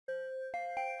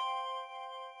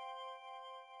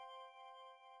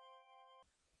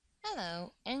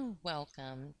Hello and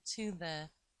welcome to the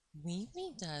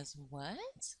Weebly Does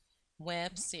What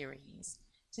web series.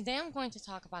 Today I'm going to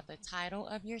talk about the title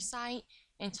of your site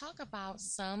and talk about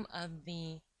some of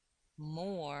the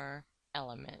more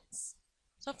elements.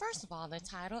 So first of all, the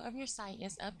title of your site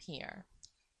is up here.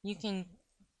 You can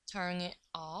turn it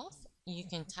off. You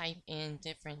can type in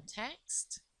different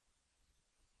text,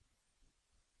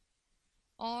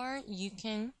 or you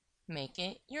can make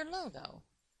it your logo.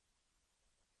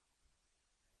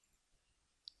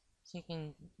 So you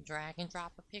can drag and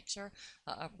drop a picture,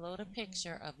 upload a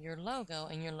picture of your logo,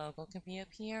 and your logo can be up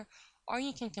here, or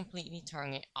you can completely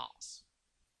turn it off.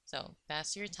 So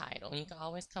that's your title. You can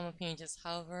always come up here and just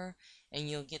hover, and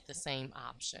you'll get the same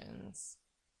options.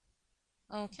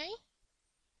 Okay,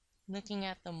 looking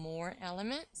at the more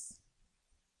elements,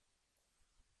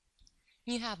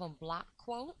 you have a block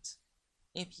quote.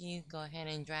 If you go ahead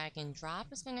and drag and drop,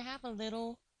 it's going to have a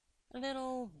little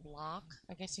block,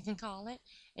 I guess you can call it,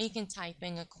 and you can type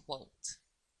in a quote.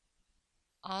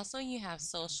 Also, you have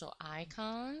social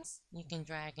icons. You can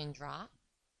drag and drop.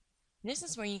 This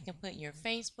is where you can put your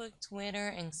Facebook, Twitter,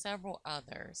 and several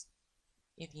others.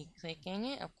 If you click in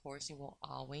it, of course, you will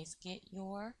always get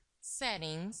your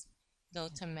settings. Go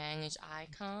to Manage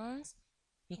Icons.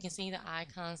 You can see the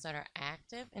icons that are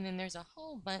active, and then there's a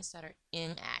whole bunch that are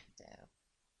inactive.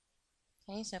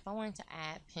 Okay, so if I wanted to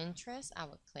add Pinterest, I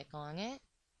would click on it,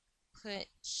 put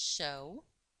Show,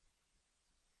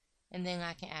 and then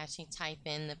I can actually type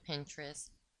in the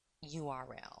Pinterest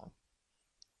URL.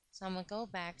 So I'm going to go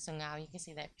back, so now you can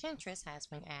see that Pinterest has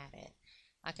been added.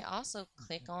 I can also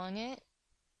click on it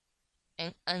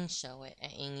and unshow it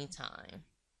at any time.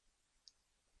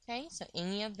 Okay, so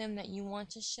any of them that you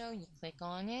want to show, you click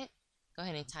on it, go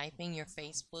ahead and type in your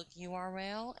Facebook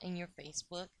URL, and your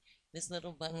Facebook, this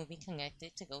little button will be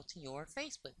connected to go to your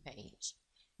Facebook page.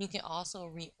 You can also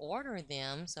reorder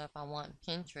them, so if I want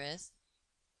Pinterest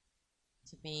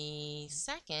to be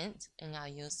second, and now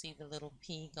you'll see the little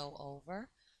P go over,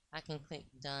 I can click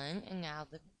done, and now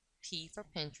the P for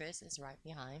Pinterest is right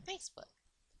behind Facebook.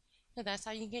 So that's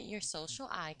how you get your social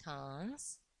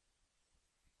icons.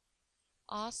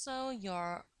 Also,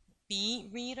 your feed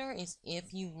reader is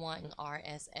if you want an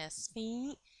RSS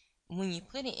feed. When you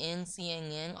put it in,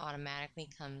 CNN automatically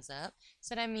comes up.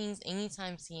 So that means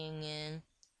anytime CNN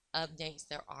updates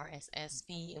their RSS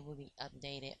feed, it will be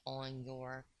updated on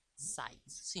your site.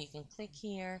 So you can click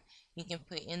here, you can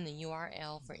put in the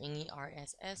URL for any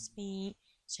RSS feed,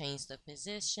 change the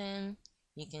position,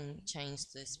 you can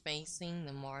change the spacing,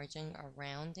 the margin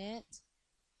around it.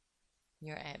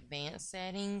 Your advanced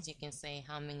settings, you can say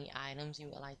how many items you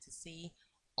would like to see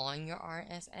on your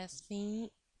RSS feed,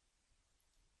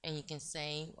 and you can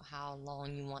say how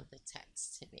long you want the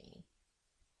text to be.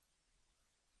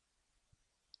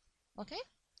 Okay,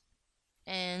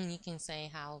 and you can say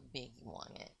how big you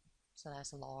want it. So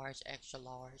that's large, extra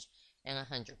large, and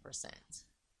 100%.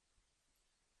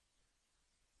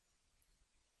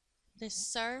 The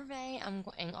survey and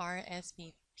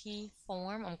RSVP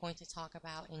form I'm going to talk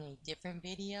about in a different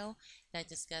video that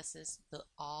discusses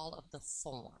all of the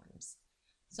forms.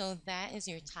 So that is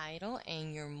your title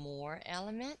and your more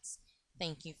elements.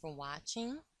 Thank you for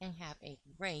watching and have a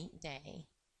great day.